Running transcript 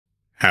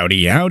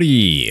Howdy,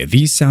 howdy!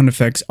 These sound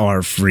effects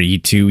are free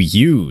to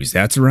use.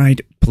 That's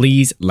right.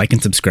 Please like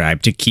and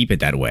subscribe to keep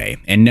it that way.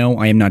 And no,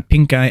 I am not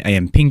Pink Eye. I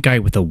am Pink Eye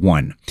with a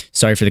 1.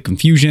 Sorry for the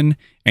confusion.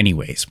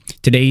 Anyways,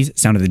 today's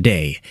sound of the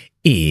day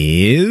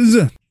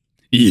is...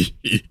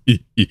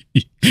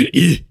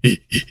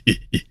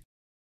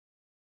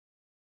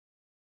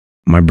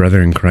 My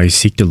brother in Christ,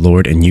 seek the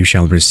Lord and you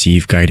shall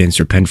receive guidance.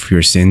 Repent for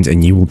your sins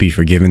and you will be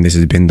forgiven. This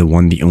has been the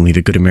one, the only,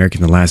 the good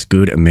American, the last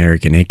good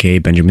American, aka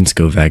Benjamin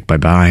Scovach.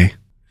 Bye-bye.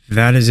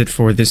 That is it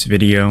for this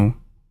video.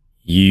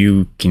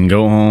 You can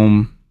go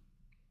home.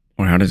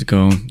 Or how does it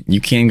go?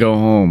 You can go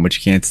home, but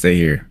you can't stay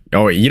here.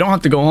 Oh, wait, you don't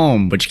have to go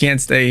home, but you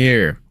can't stay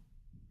here.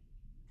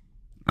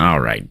 All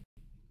right.